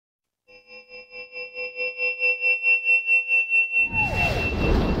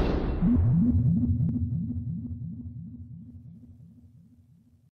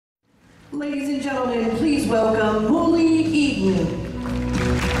Ladies and gentlemen, please welcome Mooly Eden.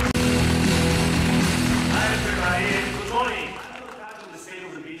 Hi,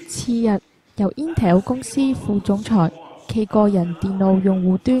 次日，由 Intel 公司副總裁暨個人電腦用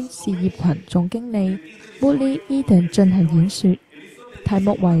戶端事業群總經理 Mooly Eden 進行演說，題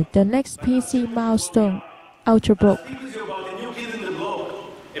目為 The Next PC Milestone Ultrabook。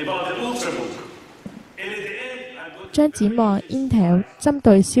將展望 Intel 針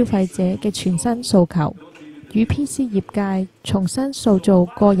對消費者嘅全新訴求，與 PC 業界重新塑造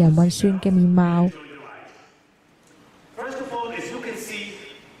個人運算嘅面貌。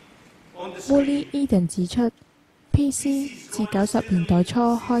Mooly Eden 指出 ，PC 自90年代初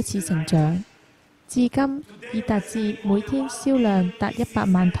開始成長，至今已達至每天銷量達100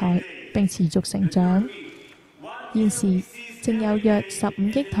萬台，並持續成長。現時正有約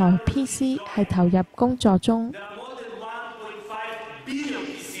15億台 PC 係投入工作中。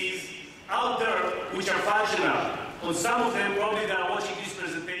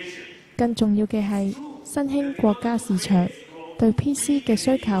更重要嘅係，新興國家市場對 PC 嘅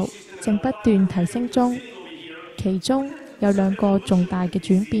需求正不斷提升中，其中有2個重大嘅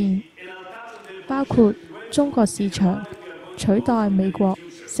轉變，包括中國市場取代美國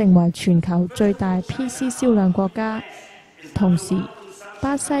成為全球最大 PC 銷量國家，同時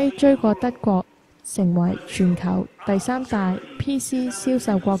巴西追過德國成為全球第3大 PC 銷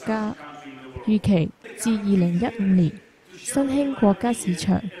售國家。預期至2015年，新興國家市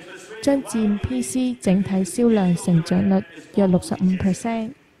場將佔 PC 整體銷量成長率約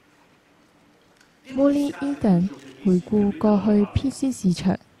65%。Mooly Eden 回顧過去 PC 市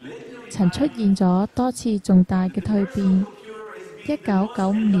場，曾出現咗多次重大嘅蛻變。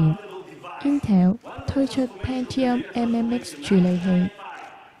1995年 ，Intel 推出 Pentium MMX 處理器，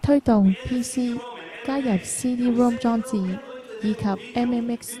推動 PC 加入 CD-ROM 裝置以及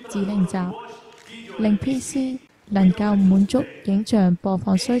MMX 指令集，令 PC 能夠滿足影像播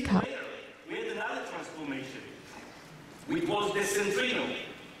放需求。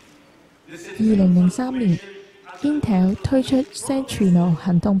2003年 ，Intel 推出 Centrino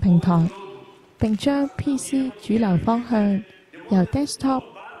行動平台，並將 PC 主流方向由 Desktop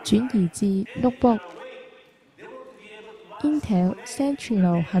轉移至 Notebook。Intel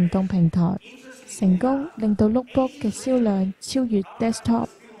Centrino 行動平台成功令到 Notebook 嘅銷量超越 Desktop。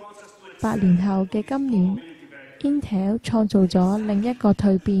8年後嘅今年 ，Intel 創造咗另一個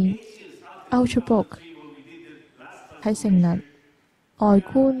蛻變 ，Ultrabook 喺性能、外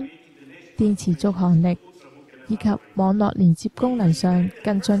觀、電池續航力以及網絡連接功能上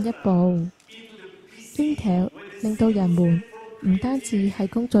更進一步。Intel 令到人們唔單止喺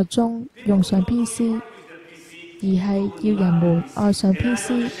工作中用上 PC， 而係要人們愛上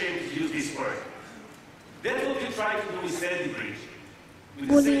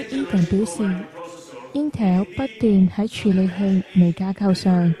PC。Mooly Eden 表示 ，Intel 不斷喺處理器微架構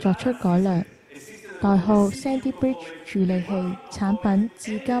上作出改良。代號 Sandy Bridge 處理器產品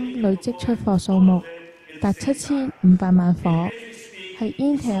至今累積出貨數目達7500萬顆，係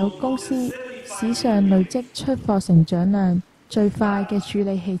Intel 公司史上累積出貨成長量最快嘅處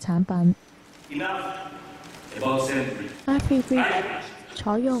理器產品。Ivy Bridge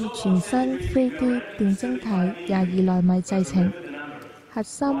採用全新 3D 電晶體22納米製程，核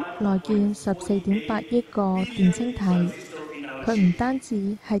心內建14.8億個電晶體。佢唔單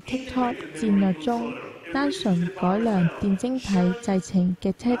止係 TikTok 戰略中單純改良電晶體製程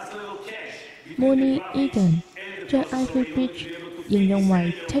嘅 Tik。Mooly Eden 將 Ivy Bridge 形容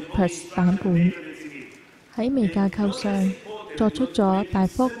為 Tik+ 版本，喺微架構上作出咗大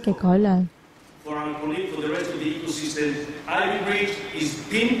幅嘅改良。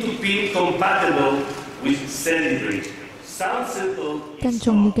更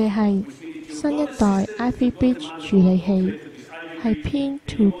重要嘅係，新一代 Ivy Bridge 處理器係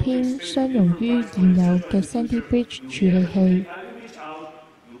Pin-to-Pin 相容於現有嘅 Sandy Bridge 處理器，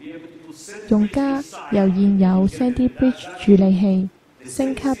用家由現有 Sandy Bridge 處理器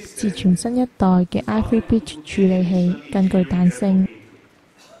升級至全新一代嘅 Ivy Bridge 處理器，更具彈性。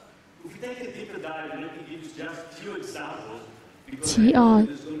此外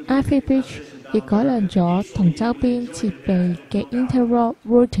 ，Ivy Bridge 亦改良咗同周邊設備嘅 Interrupt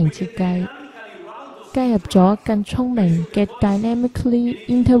Routing 設計，加入咗更聰明嘅 Dynamically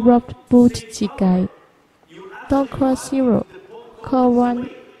Interrupt Boot 設計。當 Core 0、Core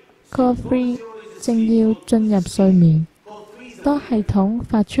 1、Core 3正要進入睡眠，當系統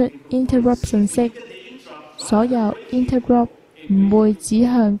發出 Interrupt 信息，所有 Interrupt 唔會指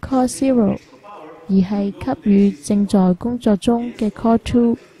向 Core 0，而係給予正在工作中嘅 Core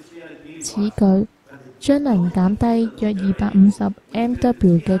 2。此舉將能減低約250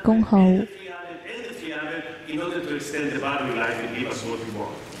 MW 嘅功耗。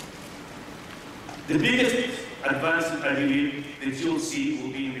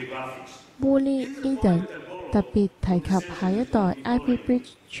Mooly Eden 特別提及下一代 IP Bridge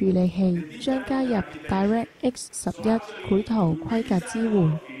處理器將加入 DirectX 11繪圖規格支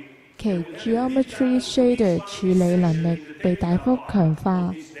援，其 Geometry Shader 處理能力被大幅強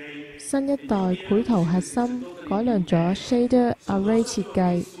化。新一代繪圖核心改良咗 Shader Array 設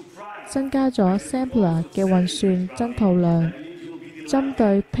計，增加咗 Sampler 嘅運算增圖量，針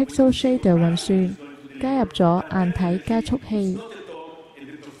對 Pixel Shader 運算加入咗硬體加速器。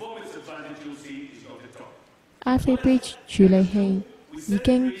IP Bridge 處理器已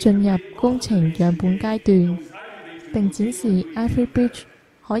經進入工程樣本階段，並展示 IP Bridge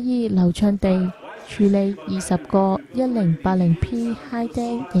可以流暢地處理20個 1080p High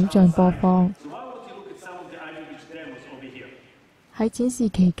Den 影像播放。喺展示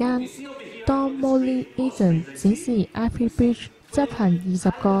期間，當 Mooly Eden 展示 IP Bridge 執行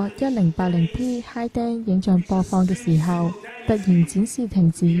20個 1080p High Den 影像播放嘅時候，突然展示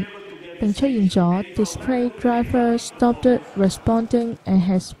停止，並出現咗 Display Driver stopped responding and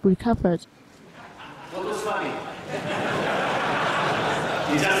has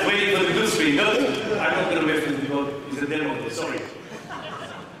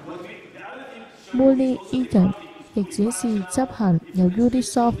Eden 亦展示執行由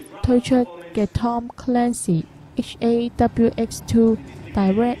Ubisoft 推出嘅 Tom Clancy HAWX2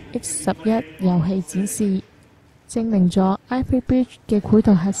 DirectX 11遊戲展示，證明咗 IP Bridge 嘅繪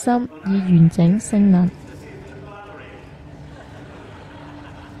圖核心以完整性能。